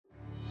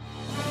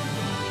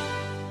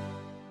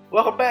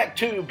Welcome back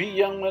to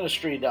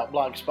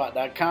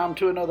BeYoungMinistry.blogspot.com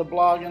to another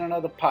blog and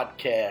another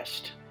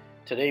podcast.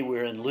 Today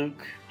we're in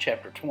Luke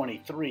chapter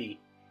 23,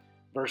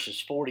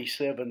 verses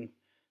 47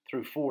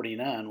 through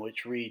 49,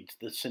 which reads,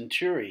 "The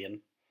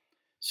centurion,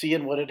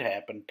 seeing what had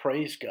happened,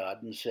 praised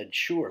God and said,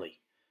 'Surely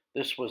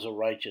this was a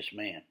righteous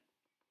man.'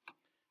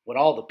 When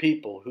all the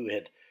people who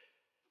had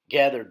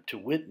gathered to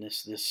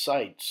witness this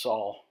sight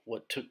saw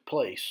what took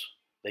place,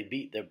 they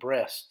beat their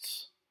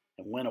breasts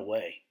and went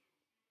away.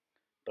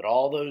 But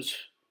all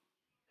those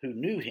who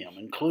knew him,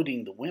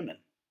 including the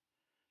women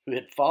who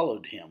had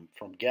followed him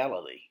from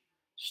Galilee,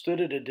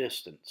 stood at a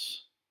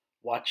distance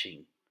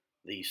watching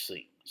these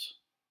things."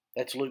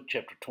 That's Luke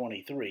chapter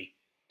 23,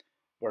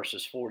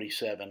 verses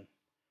 47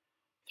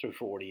 through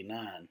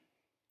 49.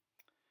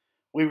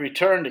 We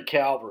return to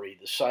Calvary,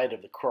 the site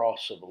of the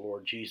cross of the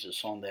Lord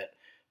Jesus, on that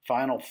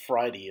final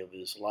Friday of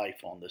his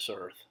life on this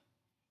earth.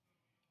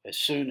 As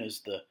soon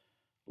as the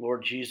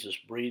Lord Jesus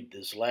breathed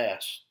his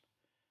last,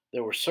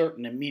 there were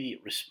certain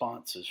immediate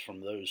responses from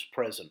those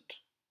present.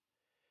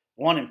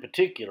 One in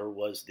particular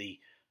was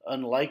the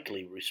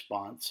unlikely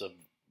response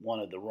of one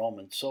of the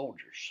Roman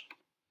soldiers.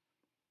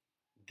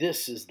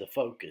 This is the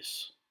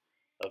focus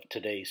of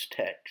today's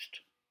text.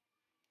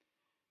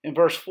 In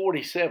verse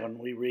 47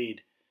 we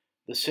read,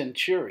 "The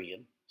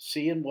centurion,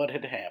 seeing what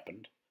had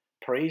happened,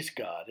 praised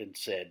God and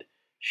said,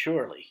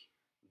 'Surely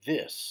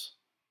this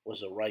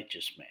was a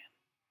righteous man.'"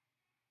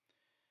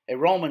 A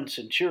Roman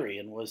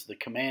centurion was the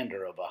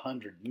commander of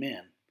 100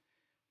 men,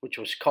 which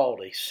was called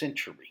a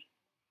century.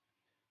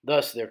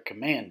 Thus their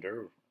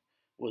commander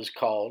was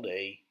called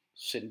a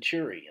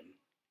centurion.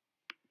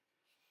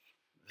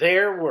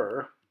 There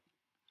were,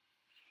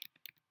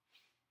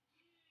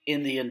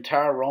 in the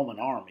entire Roman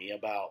army,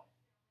 about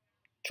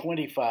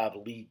 25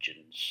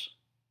 legions.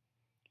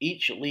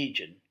 Each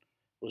legion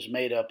was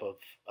made up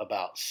of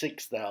about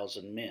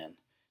 6,000 men,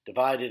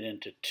 divided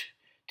into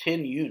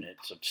 10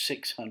 units of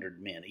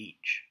 600 men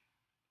each.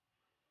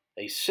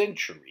 A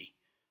century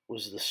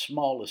was the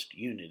smallest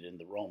unit in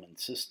the Roman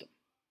system.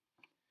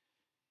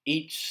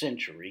 Each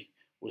century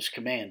was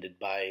commanded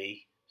by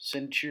a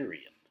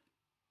centurion.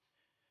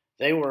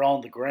 They were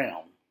on the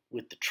ground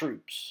with the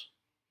troops.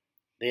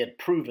 They had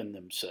proven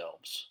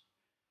themselves,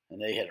 and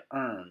they had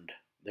earned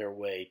their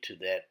way to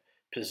that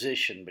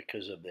position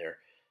because of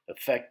their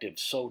effective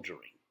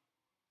soldiering.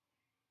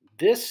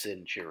 This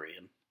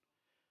centurion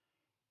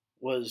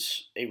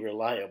was a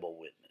reliable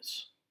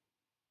witness.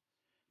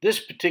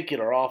 This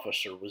particular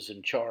officer was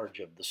in charge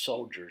of the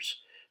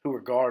soldiers who were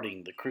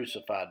guarding the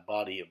crucified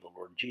body of the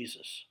Lord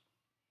Jesus.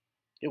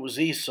 It was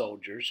these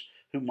soldiers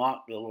who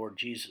mocked the Lord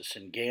Jesus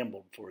and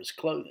gambled for his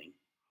clothing.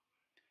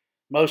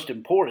 Most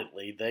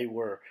importantly, they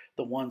were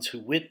the ones who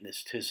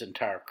witnessed his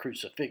entire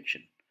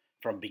crucifixion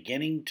from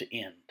beginning to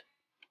end.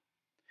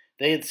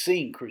 They had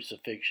seen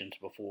crucifixions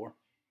before,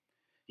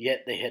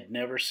 yet they had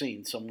never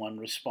seen someone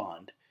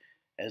respond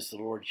as the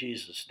Lord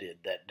Jesus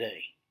did that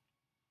day.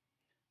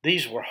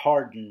 These were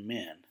hardened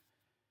men.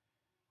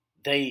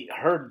 They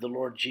heard the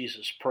Lord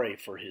Jesus pray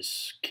for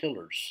his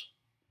killers.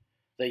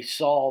 They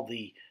saw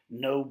the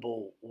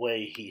noble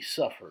way he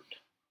suffered.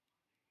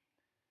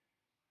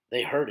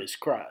 They heard his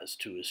cries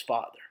to his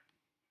Father.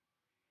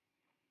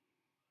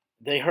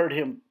 They heard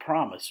him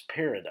promise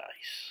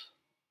paradise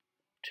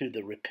to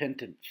the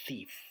repentant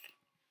thief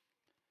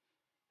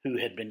who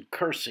had been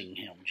cursing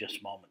him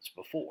just moments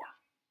before.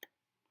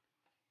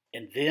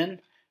 And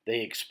then they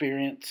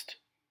experienced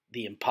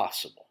the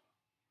impossible.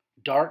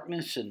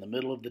 Darkness in the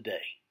middle of the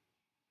day.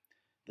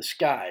 The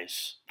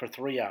skies for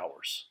 3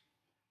 hours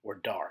were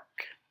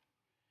dark.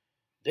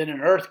 Then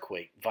an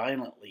earthquake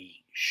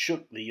violently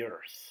shook the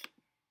earth.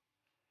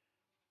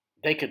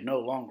 They could no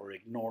longer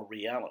ignore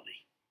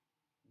reality.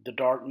 The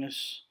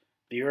darkness,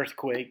 the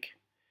earthquake,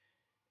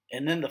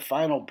 and then the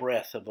final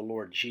breath of the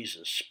Lord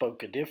Jesus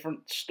spoke a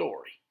different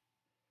story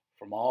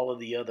from all of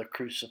the other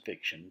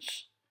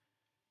crucifixions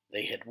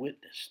they had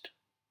witnessed.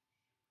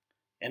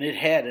 And it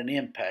had an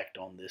impact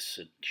on this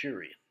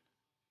centurion.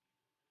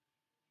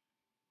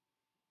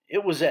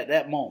 It was at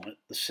that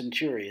moment the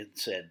centurion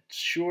said,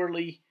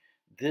 "Surely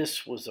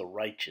this was a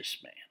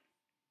righteous man."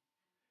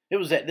 It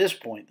was at this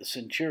point the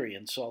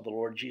centurion saw the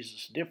Lord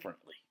Jesus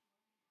differently.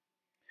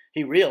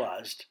 He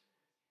realized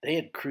they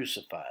had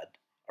crucified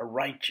a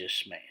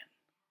righteous man.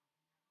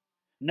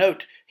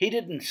 Note, he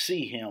didn't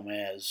see him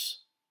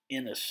as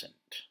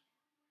innocent.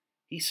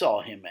 He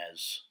saw him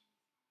as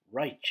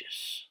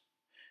righteous,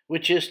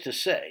 which is to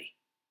say,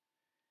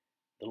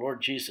 the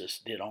Lord Jesus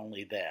did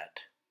only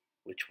that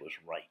which was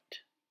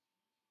right.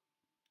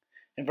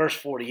 In verse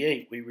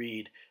 48 we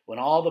read, "When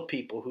all the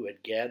people who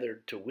had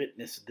gathered to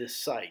witness this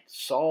sight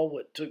saw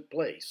what took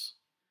place,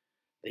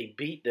 they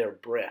beat their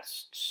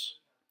breasts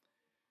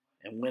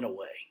and went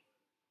away."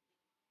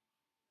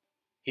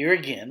 Here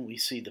again we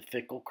see the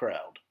fickle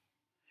crowd.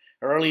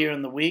 Earlier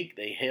in the week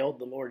they hailed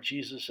the Lord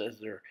Jesus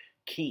as their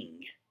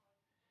King,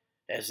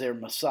 as their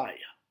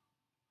Messiah.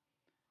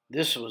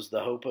 This was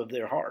the hope of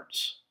their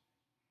hearts.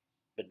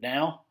 But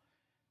now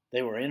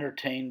they were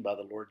entertained by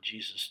the Lord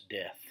Jesus'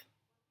 death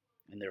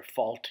and their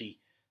faulty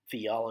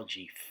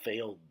theology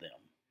failed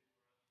them,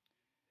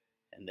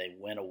 and they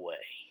went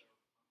away.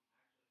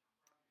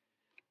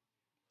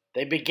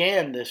 They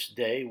began this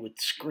day with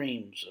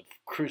screams of,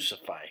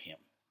 "Crucify him,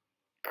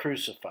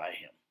 crucify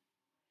him.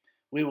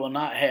 We will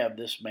not have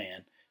this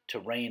man to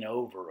reign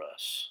over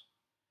us.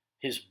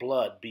 His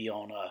blood be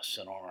on us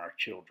and on our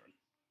children."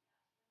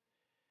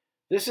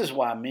 This is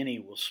why many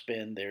will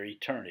spend their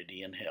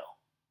eternity in hell.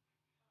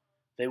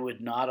 They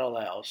would not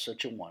allow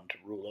such a one to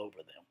rule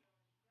over them.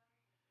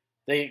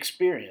 They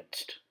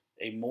experienced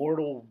a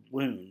mortal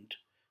wound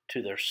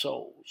to their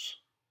souls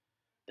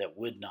that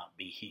would not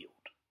be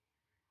healed.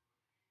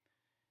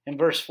 In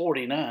verse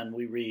 49,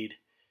 we read,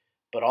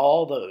 "But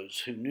all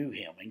those who knew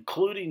him,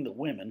 including the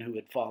women who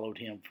had followed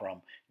him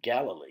from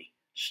Galilee,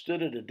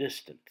 stood at a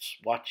distance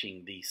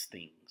watching these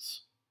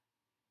things."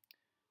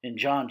 In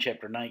John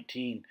chapter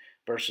 19,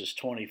 verses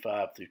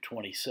 25 through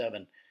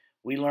 27,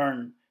 we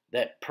learn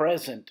that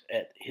present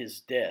at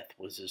his death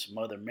was his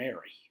mother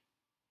Mary,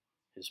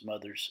 his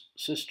mother's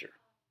sister,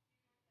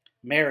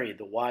 Mary,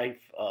 the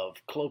wife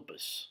of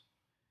Clopas,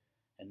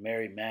 and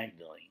Mary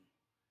Magdalene.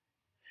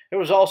 There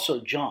was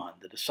also John,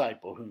 the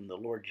disciple whom the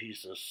Lord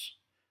Jesus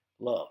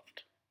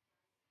loved.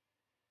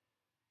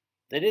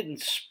 They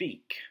didn't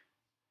speak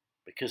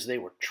because they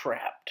were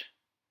trapped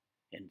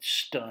in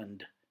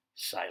stunned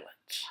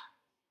silence.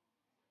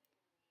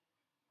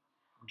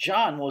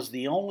 John was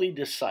the only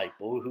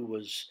disciple who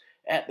was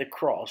at the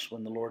cross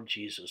when the Lord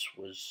Jesus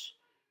was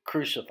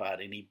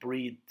crucified and he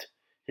breathed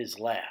his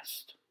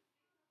last.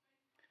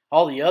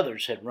 All the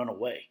others had run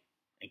away,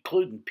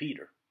 including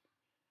Peter,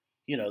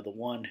 the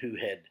one who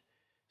had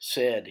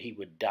said he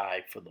would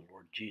die for the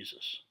Lord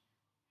Jesus.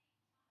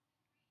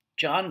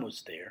 John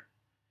was there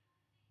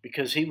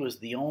because he was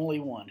the only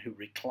one who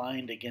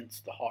reclined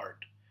against the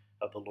heart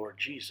of the Lord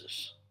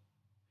Jesus.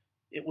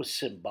 It was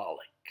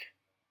symbolic.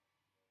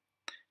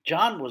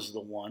 John was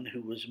the one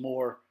who was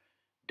more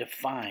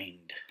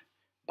defined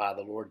by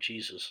the Lord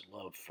Jesus'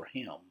 love for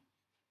him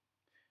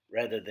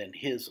rather than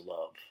his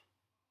love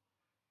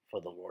for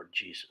the Lord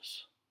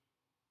Jesus.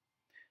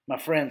 My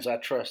friends, I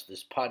trust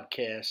this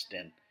podcast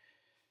and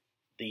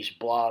these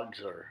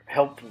blogs are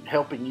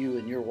helping you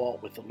in your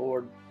walk with the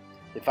Lord.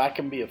 If I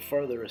can be of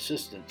further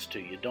assistance to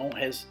you, don't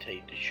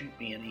hesitate to shoot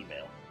me an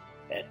email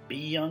at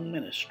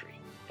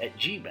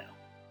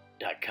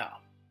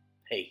beyoungministry@gmail.com.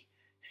 Hey,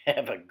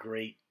 have a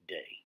great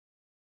day.